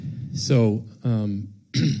So,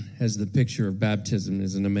 as the picture of baptism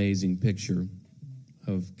is an amazing picture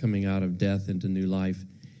of coming out of death into new life,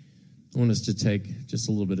 I want us to take just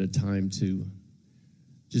a little bit of time to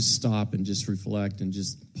just stop and just reflect and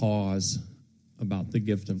just pause about the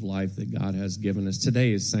gift of life that God has given us.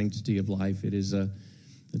 Today is Sanctity of Life. It's a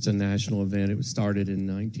national event. It was started in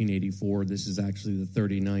 1984. This is actually the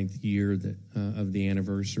 39th year of the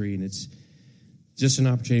anniversary, and it's just an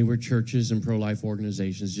opportunity where churches and pro-life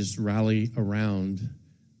organizations just rally around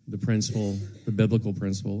the biblical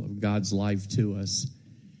principle of God's life to us.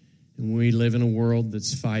 And we live in a world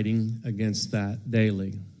that's fighting against that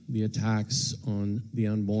daily. The attacks on the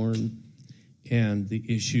unborn and the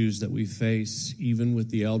issues that we face, even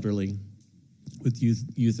with the elderly, with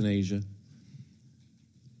euthanasia.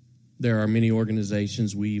 There are many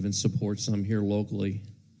organizations, we even support some here locally,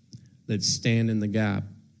 that stand in the gap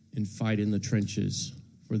and fight in the trenches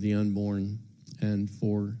for the unborn and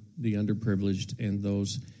for the underprivileged and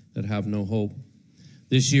those that have no hope.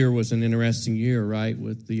 This year was an interesting year, right,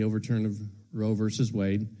 with the overturn of Roe versus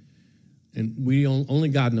Wade. And only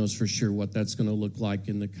God knows for sure what that's going to look like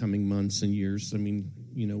in the coming months and years. I mean,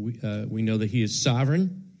 we know that He is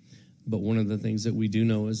sovereign, but one of the things that we do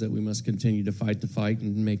know is that we must continue to fight the fight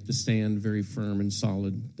and make the stand very firm and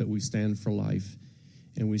solid, that we stand for life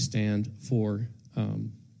and we stand for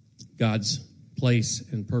God's place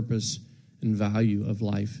and purpose and value of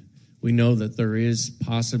life. We know that there is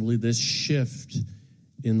possibly this shift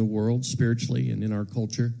in the world spiritually and in our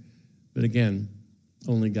culture, but again,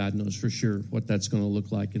 only God knows for sure what that's going to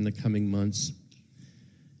look like in the coming months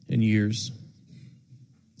and years.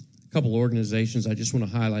 A couple organizations I just want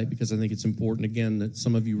to highlight because I think it's important, again, that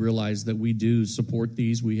some of you realize that we do support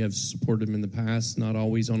these. We have supported them in the past, not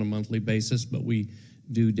always on a monthly basis, but we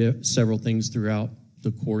do several things throughout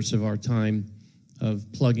the course of our time of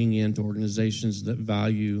plugging into organizations that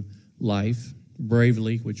value life.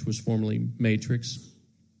 Bravely, which was formerly Matrix,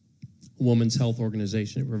 a women's health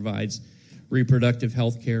organization. It provides reproductive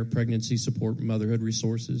health care, pregnancy support, motherhood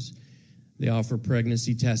resources. They offer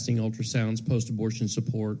pregnancy testing, ultrasounds, post-abortion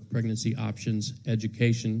support, pregnancy options,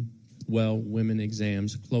 education, women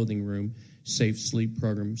exams, clothing room, safe sleep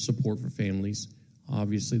program, support for families.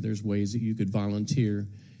 Obviously, there's ways that you could volunteer.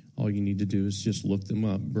 All you need to do is just look them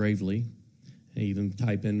up, Bravely, and even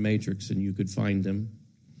type in Matrix and you could find them.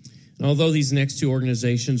 And although these next two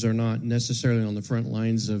organizations are not necessarily on the front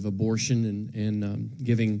lines of abortion and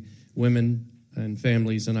giving women and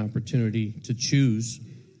families an opportunity to choose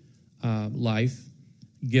life,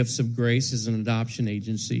 Gifts of Grace is an adoption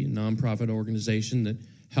agency, a nonprofit organization that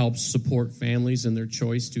helps support families in their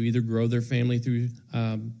choice to either grow their family through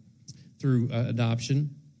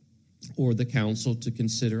adoption, or the counsel to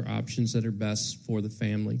consider options that are best for the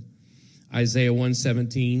family. Isaiah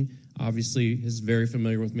 1:17 obviously is very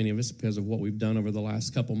familiar with many of us because of what we've done over the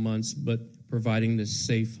last couple months, but providing this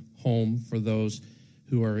safe home for those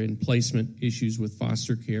who are in placement issues with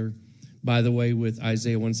foster care. By the way, with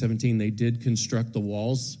Isaiah 1:17, they did construct the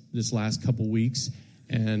walls this last couple weeks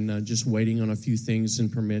and just waiting on a few things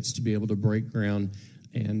and permits to be able to break ground.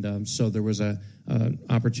 And so there was an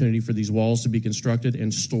opportunity for these walls to be constructed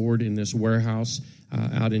and stored in this warehouse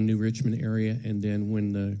out in New Richmond area. And then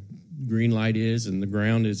when the green light is and the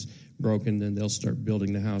ground is broken, then they'll start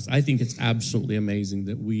building the house. I think it's absolutely amazing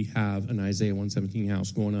that we have an Isaiah 1:17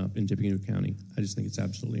 house going up in Tippecanoe County. I just think it's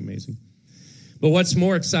absolutely amazing. But what's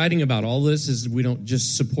more exciting about all this is we don't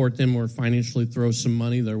just support them or financially throw some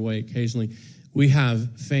money their way occasionally. We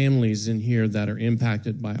have families in here that are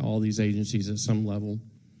impacted by all these agencies at some level.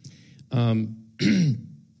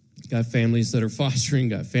 Got families that are fostering,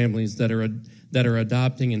 got families that are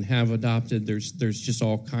adopting and have adopted. There's just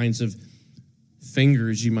all kinds of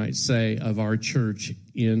fingers, you might say, of our church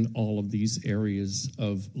in all of these areas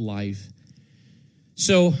of life.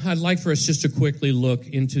 So I'd like for us just to quickly look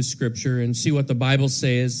into Scripture and see what the Bible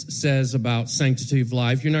says about sanctity of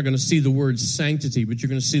life. You're not going to see the word sanctity, but you're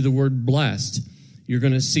going to see the word blessed. You're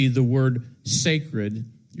going to see the word sacred.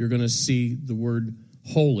 You're going to see the word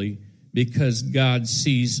holy, because God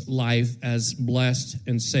sees life as blessed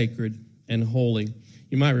and sacred and holy.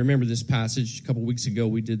 You might remember this passage. A couple weeks ago,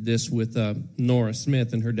 we did this with Nora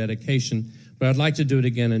Smith and her dedication. But I'd like to do it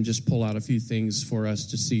again and just pull out a few things for us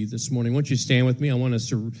to see this morning. Won't you stand with me? I want us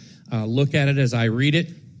to look at it as I read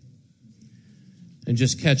it and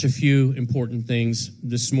just catch a few important things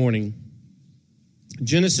this morning.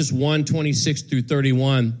 Genesis 1:26 through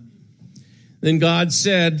 31. Then God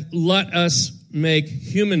said, "Let us make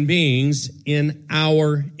human beings in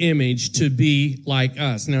our image to be like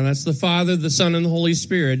us." Now, that's the Father, the Son, and the Holy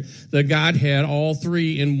Spirit, the Godhead, all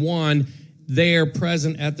three in one. there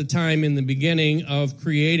present at the time in the beginning of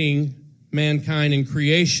creating mankind and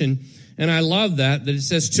creation. And I love that it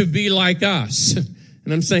says to be like us.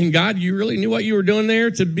 And I'm saying, God, you really knew what you were doing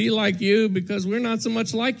there to be like you, because we're not so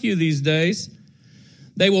much like you these days.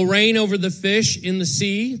 They will reign over the fish in the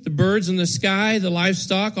sea, the birds in the sky, the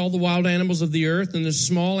livestock, all the wild animals of the earth, and the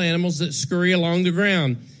small animals that scurry along the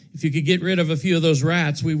ground. If you could get rid of a few of those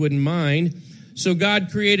rats, we wouldn't mind. So God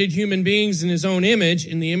created human beings in his own image.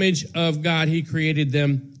 In the image of God, he created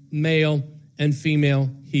them, male and female,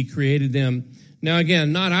 he created them. Now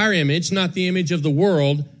again, not our image, not the image of the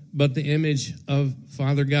world, but the image of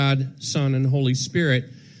Father God, Son, and Holy Spirit.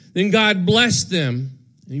 Then God blessed them.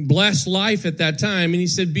 He blessed life at that time, and he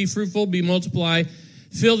said, be fruitful, be multiply,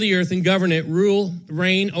 fill the earth and govern it, rule,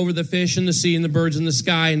 reign over the fish in the sea and the birds in the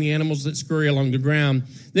sky and the animals that scurry along the ground.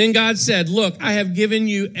 Then God said, look, I have given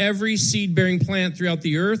you every seed-bearing plant throughout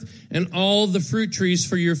the earth and all the fruit trees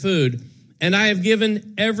for your food. And I have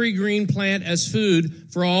given every green plant as food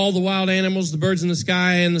for all the wild animals, the birds in the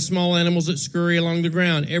sky, and the small animals that scurry along the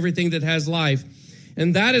ground, everything that has life.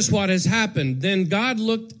 And that is what has happened. Then God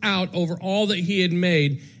looked out over all that he had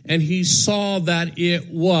made, and he saw that it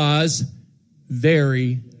was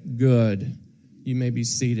very good. You may be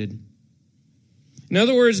seated. In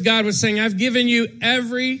other words, God was saying, I've given you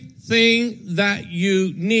everything that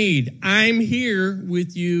you need. I'm here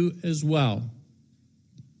with you as well.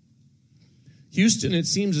 Houston, it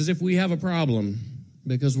seems as if we have a problem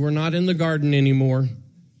because we're not in the garden anymore.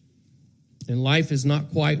 And life is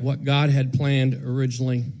not quite what God had planned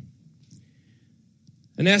originally.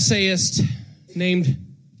 An essayist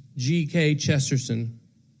named G.K. Chesterton,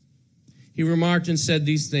 he remarked and said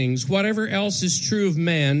these things: whatever else is true of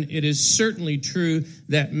man, it is certainly true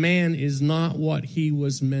that man is not what he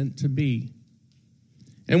was meant to be.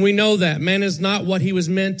 And we know that man is not what he was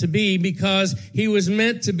meant to be because he was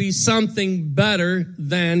meant to be something better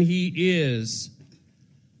than he is.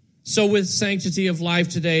 So with Sanctity of Life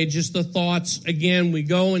today, just the thoughts, again, we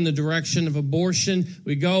go in the direction of abortion.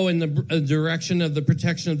 We go in the direction of the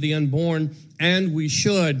protection of the unborn, and we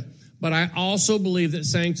should. But I also believe that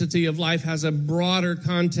Sanctity of Life has a broader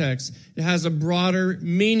context. It has a broader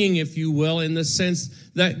meaning, if you will, in the sense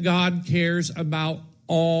that God cares about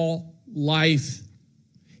all life.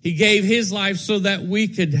 He gave his life so that we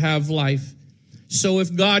could have life. So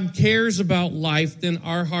if God cares about life, then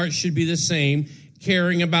our hearts should be the same,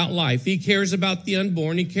 caring about life. He cares about the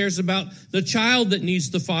unborn. He cares about the child that needs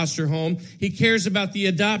the foster home. He cares about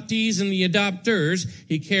the adoptees and the adopters.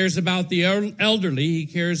 He cares about the elderly. He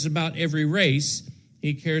cares about every race.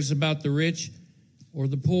 He cares about the rich or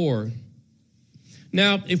the poor.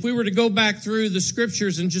 Now, if we were to go back through the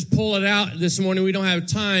scriptures and just pull it out this morning, we don't have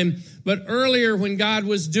time. But earlier when God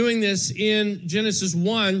was doing this in Genesis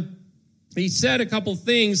 1, he said a couple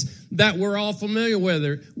things that we're all familiar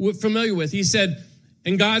with. He said,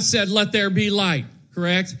 and God said, let there be light,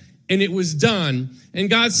 correct? And it was done. And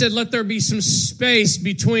God said, let there be some space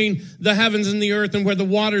between the heavens and the earth and where the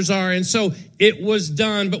waters are. And so it was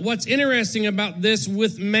done. But what's interesting about this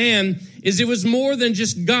with man is it was more than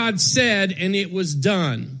just God said and it was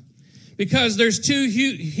done. Because there's two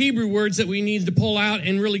Hebrew words that we need to pull out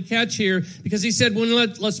and really catch here. Because he said,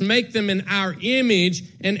 let's make them in our image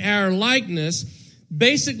and our likeness.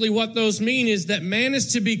 Basically what those mean is that man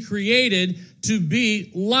is to be created to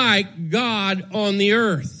be like God on the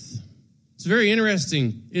earth. It's very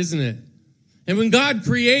interesting, isn't it? And when God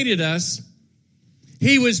created us,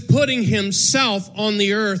 he was putting himself on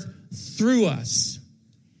the earth through us.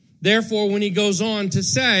 Therefore, when he goes on to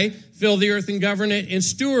say, fill the earth and govern it and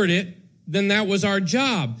steward it, then that was our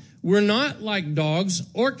job. We're not like dogs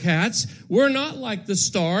or cats. We're not like the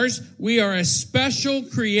stars. We are a special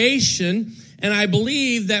creation. And I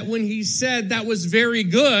believe that when he said that was very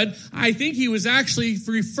good, I think he was actually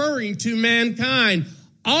referring to mankind.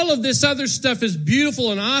 All of this other stuff is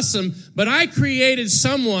beautiful and awesome, but I created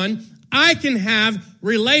someone I can have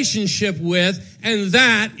relationship with, and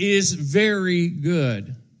that is very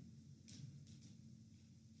good.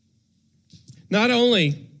 Not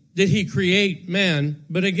only did he create man,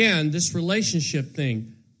 but again, this relationship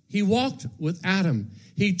thing. He walked with Adam.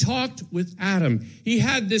 He talked with Adam. He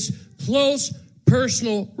had this close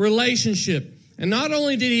personal relationship. And not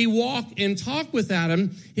only did he walk and talk with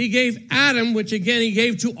Adam, he gave Adam, which again he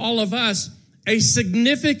gave to all of us, a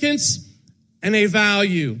significance and a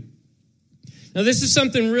value. Now this is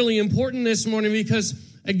something really important this morning because,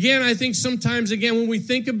 again, I think sometimes, again, when we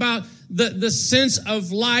think about the sense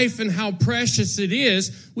of life and how precious it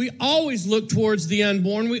is, we always look towards the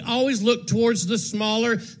unborn. We always look towards the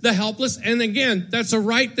smaller, the helpless. And again, that's a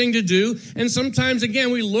right thing to do. And sometimes,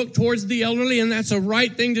 again, we look towards the elderly, and that's a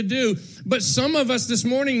right thing to do. But some of us this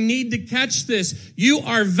morning need to catch this. You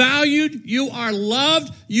are valued, you are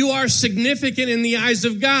loved, you are significant in the eyes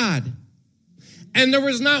of God. And there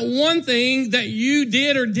was not one thing that you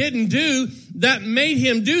did or didn't do that made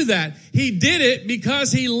him do that. He did it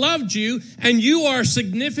because he loved you, and you are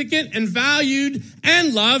significant and valued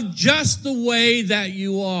and loved just the way that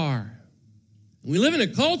you are. We live in a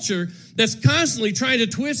culture that's constantly trying to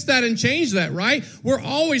twist that and change that, right? We're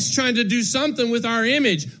always trying to do something with our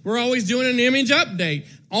image. We're always doing an image update.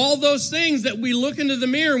 All those things that we look into the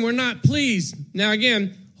mirror and we're not pleased. Now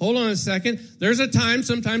again, hold on a second. There's a time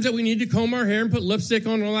sometimes that we need to comb our hair and put lipstick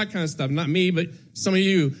on and all that kind of stuff. Not me, but some of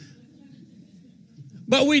you.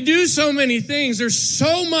 But we do so many things. There's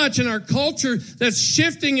so much in our culture that's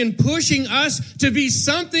shifting and pushing us to be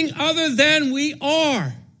something other than we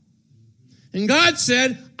are. And God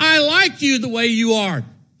said, I like you the way you are.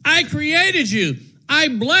 I created you. I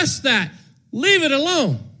bless that. Leave it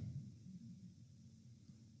alone.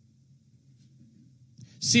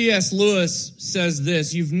 C.S. Lewis says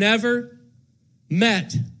this, you've never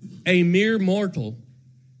met a mere mortal,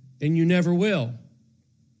 and you never will.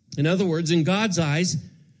 In other words, in God's eyes,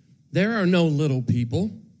 there are no little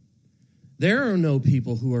people. There are no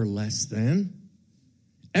people who are less than.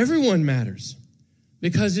 Everyone matters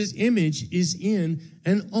because his image is in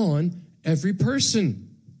and on every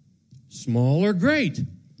person, small or great,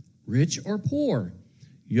 rich or poor,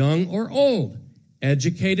 young or old,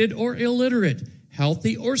 educated or illiterate,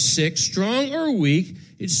 healthy or sick, strong or weak.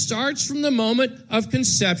 It starts from the moment of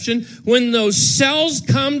conception when those cells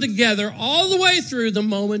come together all the way through the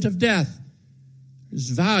moment of death. There's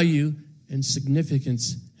value and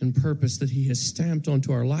significance and purpose that he has stamped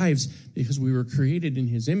onto our lives because we were created in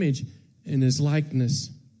his image and his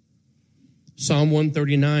likeness. Psalm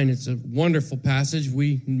 139, it's a wonderful passage.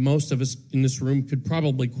 Most of us in this room could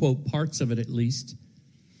probably quote parts of it at least.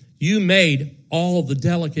 You made all the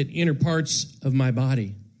delicate inner parts of my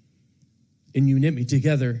body, and you knit me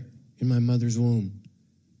together in my mother's womb.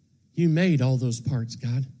 You made all those parts,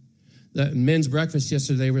 God. The men's breakfast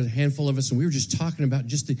yesterday, there was a handful of us, and we were just talking about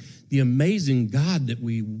just the amazing God that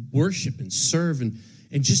we worship and serve, and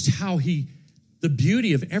just how the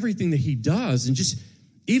beauty of everything that he does, and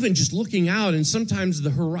even just looking out, and sometimes the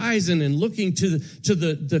horizon, and looking to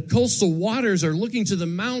the coastal waters, or looking to the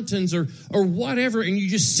mountains, or whatever, and you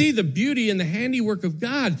just see the beauty and the handiwork of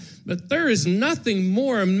God. But there is nothing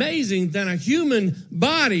more amazing than a human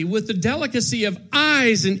body with the delicacy of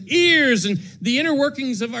eyes and ears and the inner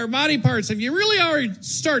workings of our body parts. If you really already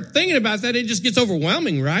start thinking about that, it just gets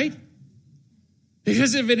overwhelming, right?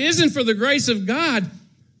 Because if it isn't for the grace of God,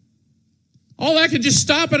 all that could just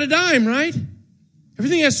stop at a dime, right?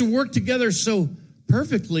 Everything has to work together so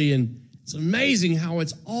perfectly, and it's amazing how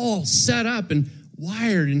it's all set up and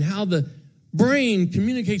wired, and how the brain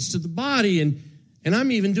communicates to the body, and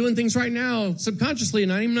I'm even doing things right now subconsciously,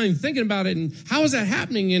 and I'm not even thinking about it, and how is that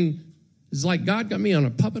happening? And it's like God got me on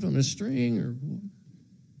a puppet on a string, or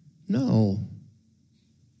no.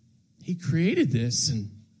 He created this, and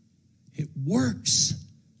it works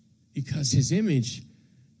because his image,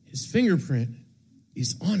 his fingerprint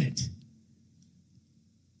is on it.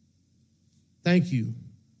 Thank you.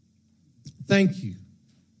 Thank you.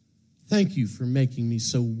 Thank you for making me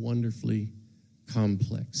so wonderfully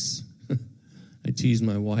complex. I tease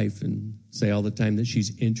my wife and say all the time that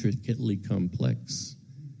she's intricately complex.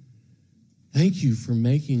 Thank you for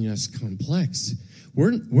making us complex.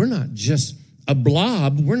 We're not just a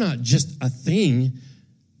blob. We're not just a thing.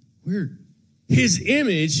 We're his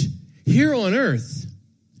image here on earth.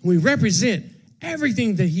 We represent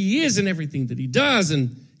everything that he is and everything that he does,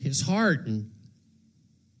 and his heart. And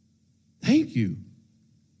thank you.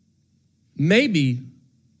 Maybe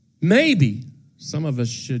some of us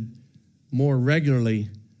should more regularly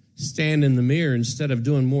stand in the mirror instead of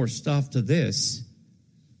doing more stuff to this.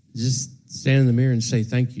 Just stand in the mirror and say,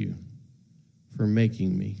 thank you for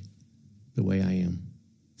making me the way I am.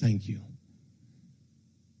 Thank you.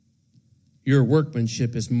 Your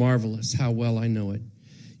workmanship is marvelous. How well I know it.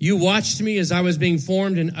 You watched me as I was being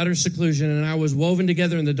formed in utter seclusion, and I was woven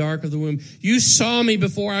together in the dark of the womb. You saw me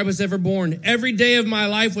before I was ever born. Every day of my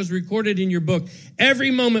life was recorded in your book. Every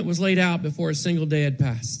moment was laid out before a single day had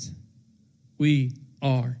passed. We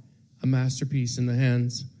are a masterpiece in the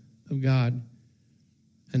hands of God.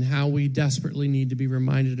 And how we desperately need to be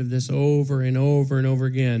reminded of this over and over and over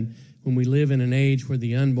again when we live in an age where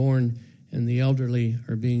the unborn and the elderly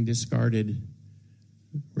are being discarded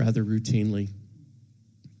rather routinely.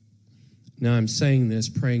 Now I'm saying this,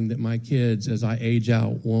 praying that my kids, as I age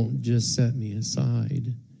out, won't just set me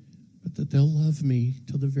aside, but that they'll love me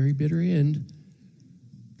till the very bitter end.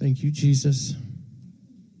 Thank you, Jesus.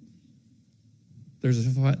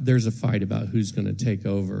 there's a fight about who's going to take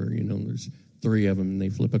over. There's 3 of them, and they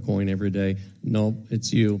flip a coin every day. Nope,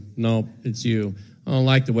 it's you. Nope, it's you. I don't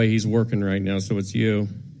like the way he's working right now, so it's you.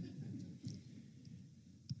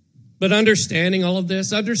 But understanding all of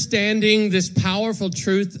this, understanding this powerful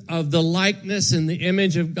truth of the likeness and the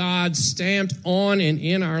image of God stamped on and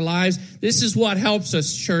in our lives, this is what helps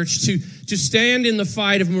us, church, to stand in the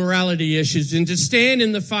fight of morality issues and to stand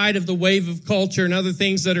in the fight of the wave of culture and other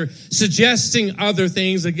things that are suggesting other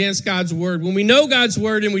things against God's word. When we know God's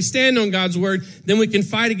word and we stand on God's word, then we can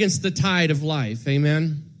fight against the tide of life.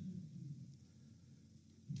 Amen?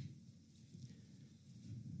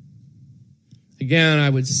 Again, I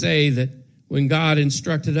would say that when God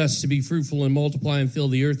instructed us to be fruitful and multiply and fill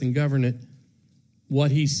the earth and govern it, what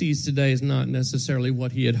he sees today is not necessarily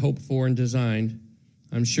what he had hoped for and designed.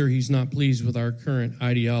 I'm sure he's not pleased with our current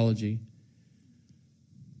ideology.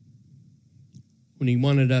 When he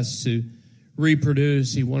wanted us to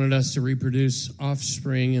reproduce, he wanted us to reproduce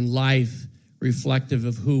offspring and life reflective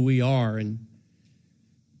of who we are and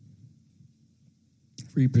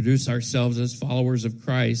reproduce ourselves as followers of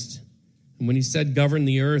Christ. And when he said govern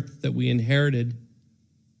the earth that we inherited,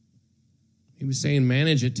 he was saying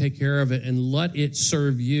manage it, take care of it, and let it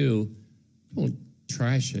serve you. Don't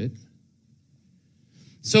trash it.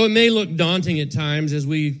 So it may look daunting at times as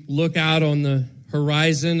we look out on the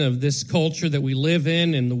horizon of this culture that we live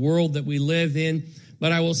in and the world that we live in.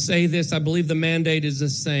 But I will say this, I believe the mandate is the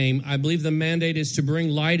same. I believe the mandate is to bring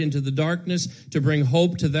light into the darkness, to bring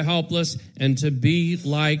hope to the helpless, and to be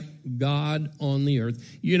like God on the earth.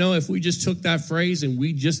 If we just took that phrase and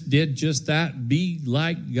we just did just that, be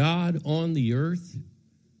like God on the earth,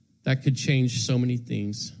 that could change so many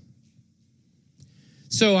things.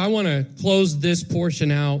 So I want to close this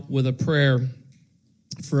portion out with a prayer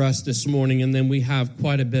for us this morning, and then we have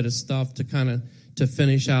quite a bit of stuff to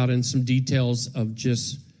finish out and some details of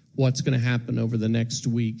just what's going to happen over the next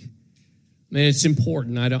week. And it's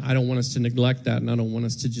important. I don't want us to neglect that, and I don't want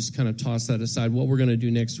us to just kind of toss that aside. What we're going to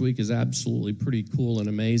do next week is absolutely pretty cool and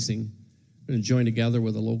amazing. We're going to join together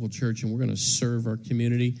with a local church, and we're going to serve our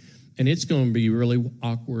community. And it's going to be really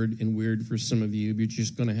awkward and weird for some of you. You're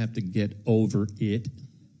just going to have to get over it.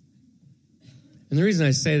 And the reason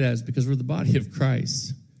I say that is because we're the body of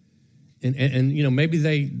Christ. And maybe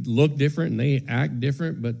they look different and they act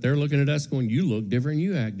different, but they're looking at us going, you look different,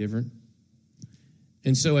 you act different.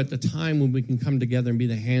 And so at the time when we can come together and be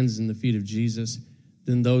the hands and the feet of Jesus,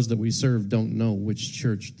 then those that we serve don't know which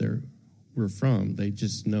church we're from. They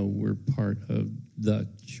just know we're part of the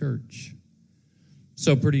church.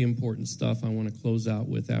 So pretty important stuff I want to close out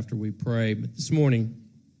with after we pray. But this morning,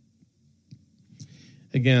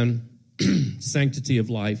 again, sanctity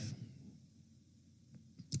of life.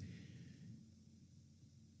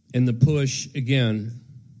 And the push, again,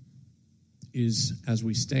 is as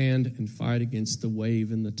we stand and fight against the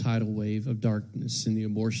wave and the tidal wave of darkness in the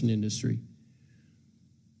abortion industry.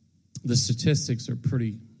 The statistics are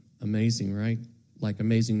pretty amazing, right? Like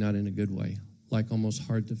amazing, not in a good way. Like almost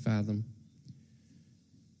hard to fathom.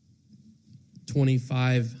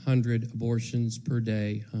 2,500 abortions per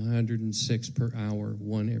day, 106 per hour,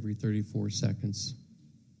 1 every 34 seconds.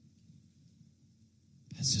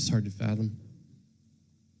 That's just hard to fathom.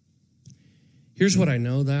 Here's what I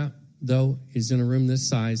know that, though, is in a room this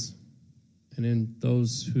size, and in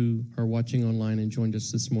those who are watching online and joined us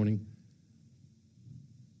this morning,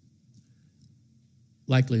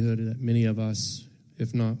 likelihood that many of us,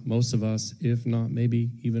 if not most of us, if not maybe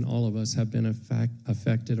even all of us, have been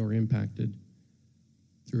affected or impacted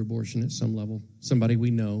through abortion at some level. Somebody we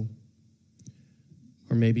know,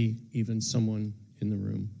 or maybe even someone in the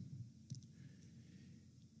room.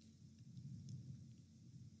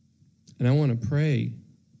 And I want to pray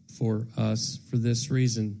for us for this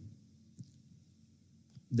reason.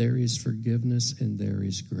 There is forgiveness and there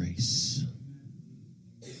is grace.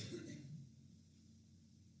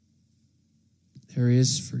 There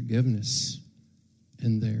is forgiveness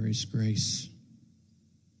and there is grace.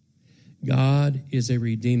 God is a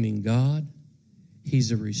redeeming God.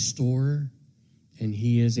 He's a restorer and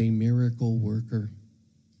he is a miracle worker.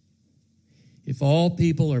 If all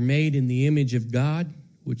people are made in the image of God,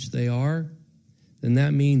 which they are, then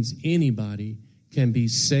that means anybody can be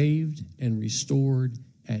saved and restored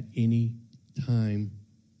at any time,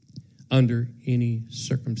 under any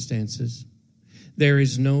circumstances. There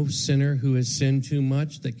is no sinner who has sinned too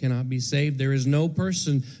much that cannot be saved. There is no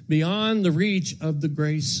person beyond the reach of the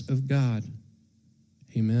grace of God.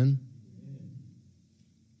 Amen?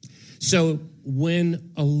 So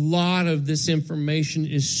when a lot of this information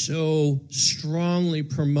is so strongly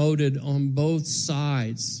promoted on both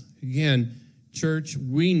sides, again, church,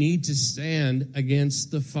 we need to stand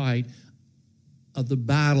against the fight of the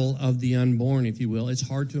battle of the unborn, if you will. It's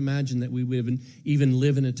hard to imagine that we would even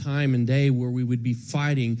live in a time and day where we would be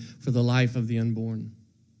fighting for the life of the unborn.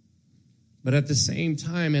 But at the same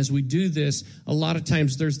time, as we do this, a lot of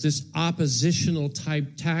times there's this oppositional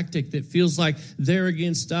type tactic that feels like they're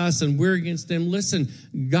against us and we're against them. Listen,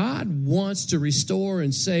 God wants to restore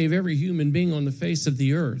and save every human being on the face of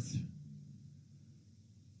the earth.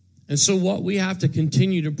 And so what we have to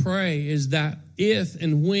continue to pray is that if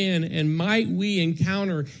and when and might we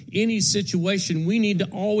encounter any situation, we need to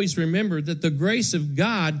always remember that the grace of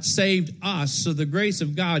God saved us, so the grace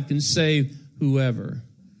of God can save whoever.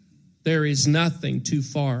 There is nothing too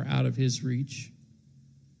far out of his reach.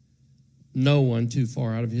 No one too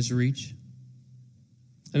far out of his reach.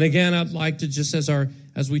 And again, I'd like to just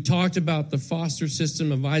as we talked about the foster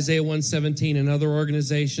system of Isaiah 117 and other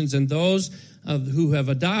organizations and those who have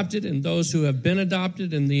adopted and those who have been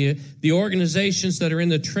adopted and the organizations that are in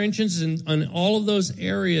the trenches and all of those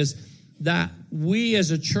areas, that we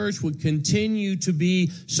as a church would continue to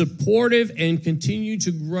be supportive and continue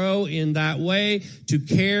to grow in that way, to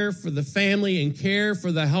care for the family and care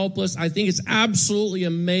for the helpless. I think it's absolutely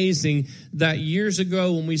amazing that years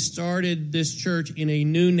ago when we started this church in a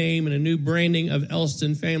new name and a new branding of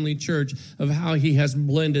Elston Family Church, of how he has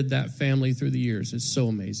blended that family through the years. It's so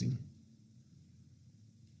amazing.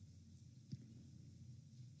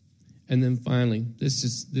 And then finally, this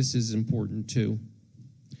is important too.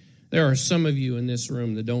 There are some of you in this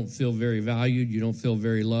room that don't feel very valued, you don't feel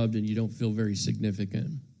very loved, and you don't feel very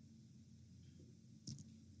significant.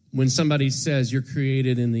 When somebody says you're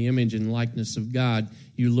created in the image and likeness of God,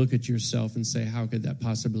 you look at yourself and say, how could that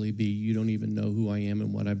possibly be? You don't even know who I am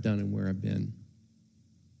and what I've done and where I've been.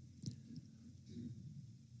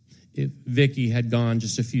 If Vicki had gone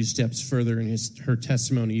just a few steps further in her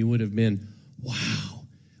testimony, you would have been, wow.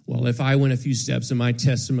 Well, if I went a few steps in my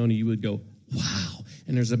testimony, you would go, wow.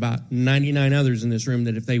 And there's about 99 others in this room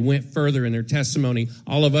that if they went further in their testimony,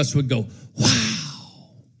 all of us would go, wow.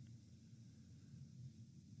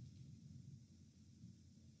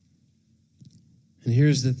 And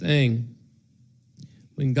here's the thing.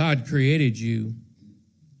 When God created you,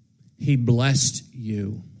 he blessed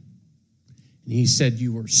you. And he said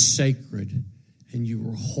you were sacred and you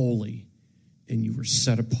were holy and you were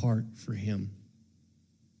set apart for him.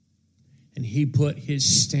 And he put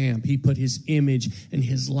his stamp, he put his image and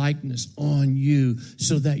his likeness on you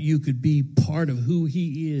so that you could be part of who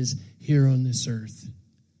he is here on this earth.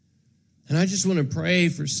 And I just want to pray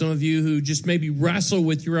for some of you who just maybe wrestle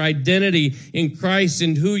with your identity in Christ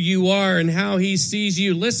and who you are and how he sees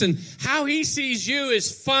you. Listen, how he sees you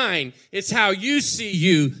is fine. It's how you see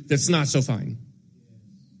you that's not so fine.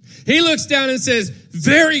 He looks down and says,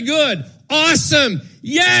 very good, awesome,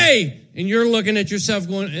 yay. And you're looking at yourself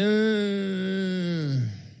going,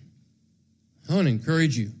 I want to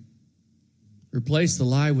encourage you. Replace the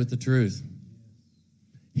lie with the truth.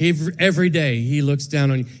 Every day he looks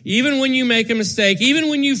down on you. Even when you make a mistake, even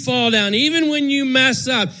when you fall down, even when you mess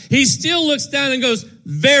up, he still looks down and goes,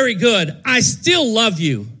 very good. I still love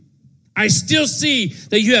you. I still see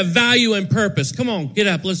that you have value and purpose. Come on, get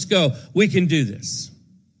up. Let's go. We can do this.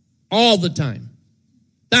 All the time.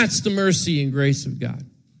 That's the mercy and grace of God.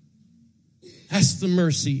 That's the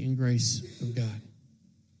mercy and grace of God.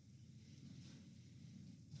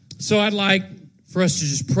 So I'd like for us to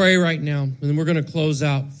just pray right now, and then we're going to close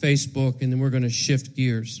out Facebook, and then we're going to shift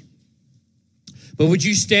gears. But would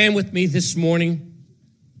you stand with me this morning?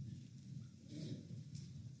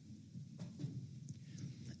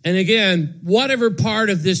 And again, whatever part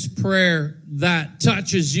of this prayer that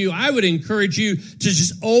touches you, I would encourage you to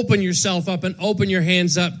just open yourself up and open your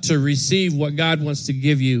hands up to receive what God wants to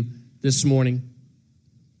give you this morning.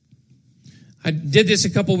 I did this a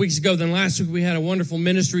couple of weeks ago. Then last week we had a wonderful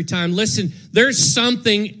ministry time. Listen, there's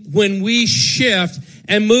something when we shift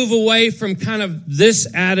and move away from kind of this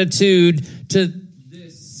attitude to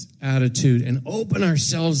this attitude and open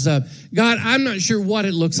ourselves up. God, I'm not sure what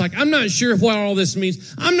it looks like. I'm not sure what all this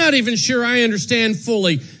means. I'm not even sure I understand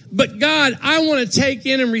fully. But God, I want to take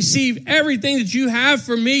in and receive everything that you have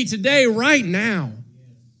for me today, right now.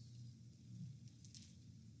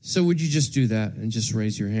 So would you just do that and just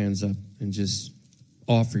raise your hands up and just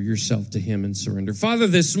offer yourself to him and surrender. Father,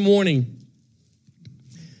 this morning,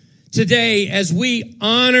 today, as we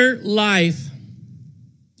honor life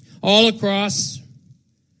all across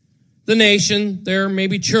the nation. There may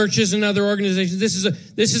be churches and other organizations.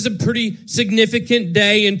 This is a pretty significant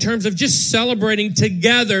day in terms of just celebrating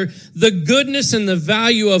together the goodness and the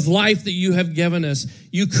value of life that you have given us.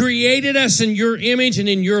 You created us in your image and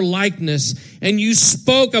in your likeness, and you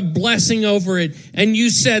spoke a blessing over it, and you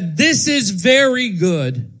said, "This is very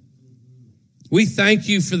good." We thank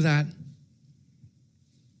you for that.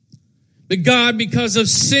 But God, because of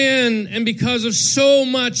sin and because of so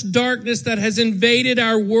much darkness that has invaded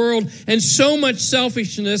our world and so much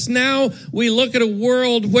selfishness, now we look at a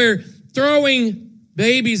world where throwing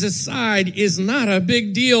babies aside is not a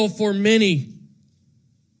big deal for many.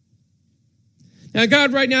 Now,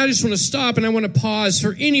 God, right now I just want to stop and I want to pause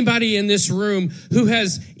for anybody in this room who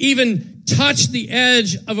has even touched the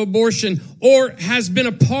edge of abortion or has been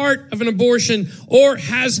a part of an abortion or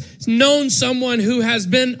has known someone who has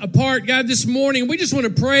been a part. God, this morning we just want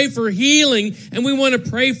to pray for healing, and we want to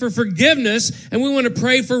pray for forgiveness, and we want to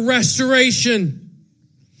pray for restoration.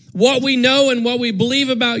 What we know and what we believe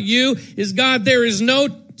about you is, God, there is no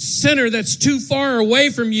sinner that's too far away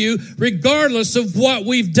from you, regardless of what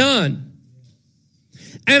we've done.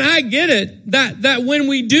 And I get it, that when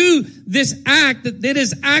we do this act, that it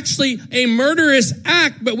is actually a murderous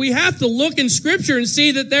act, but we have to look in Scripture and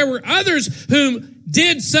see that there were others who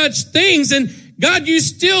did such things, and God, you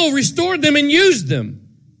still restored them and used them.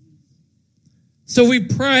 So we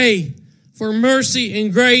pray for mercy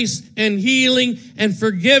and grace and healing and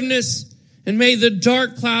forgiveness, and may the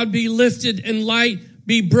dark cloud be lifted and light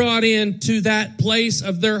be brought into that place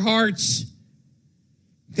of their hearts.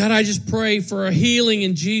 God, I just pray for a healing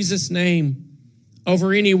in Jesus' name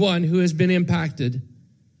over anyone who has been impacted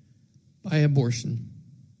by abortion.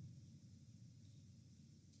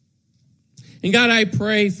 And God, I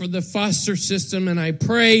pray for the foster system, and I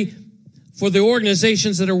pray for the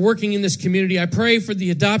organizations that are working in this community. I pray for the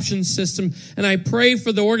adoption system, and I pray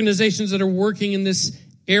for the organizations that are working in this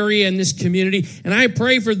area, in this community. And I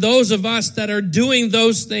pray for those of us that are doing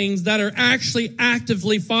those things, that are actually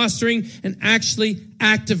actively fostering and actually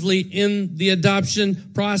actively in the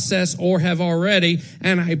adoption process or have already.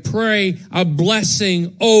 And I pray a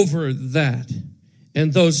blessing over that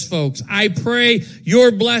and those folks. I pray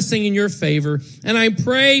your blessing in your favor. And I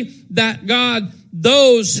pray that, God,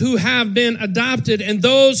 those who have been adopted and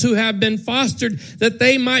those who have been fostered, that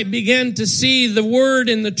they might begin to see the word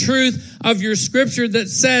and the truth of your Scripture that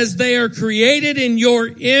says they are created in your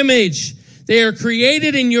image. They are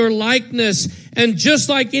created in your likeness. And just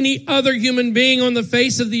like any other human being on the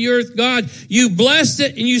face of the earth, God, you blessed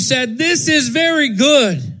it and you said, "This is very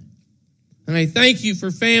good." And I thank you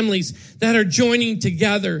for families that are joining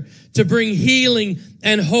together to bring healing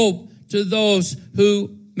and hope to those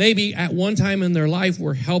who maybe at one time in their life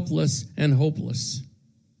were helpless and hopeless.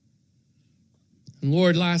 And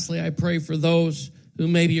Lord, lastly, I pray for those who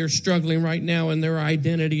maybe are struggling right now in their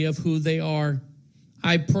identity of who they are.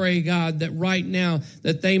 I pray, God, that right now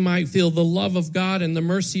that they might feel the love of God and the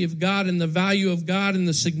mercy of God and the value of God and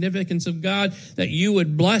the significance of God, that you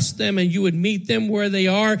would bless them and you would meet them where they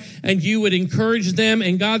are and you would encourage them.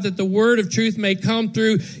 And God, that the word of truth may come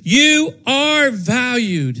through. You are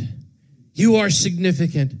valued. You are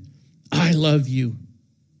significant. I love you.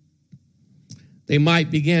 They might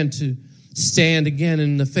begin to stand again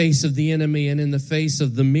in the face of the enemy and in the face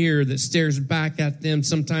of the mirror that stares back at them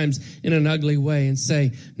sometimes in an ugly way and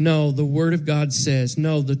say, "No, the word of God says,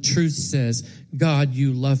 no, the truth says, God,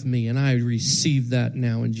 you love me." And I receive that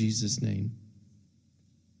now in Jesus' name.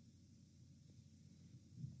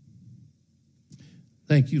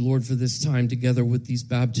 Thank you, Lord, for this time together with these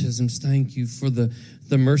baptisms. Thank you for the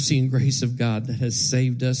mercy and grace of God that has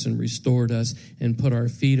saved us and restored us and put our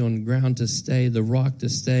feet on ground to stay, the rock to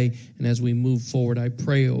stay. And as we move forward, I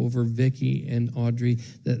pray over Vicky and Audrey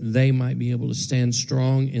that they might be able to stand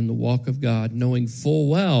strong in the walk of God, knowing full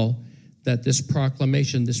well that this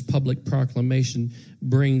proclamation, this public proclamation,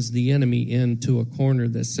 brings the enemy into a corner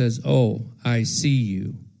that says, "Oh, I see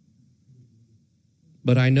you.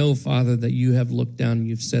 But I know, Father, that you have looked down and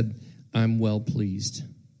you've said, I'm well pleased."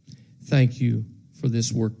 Thank you for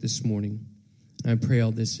this work this morning. I pray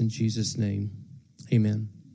all this in Jesus' name. Amen.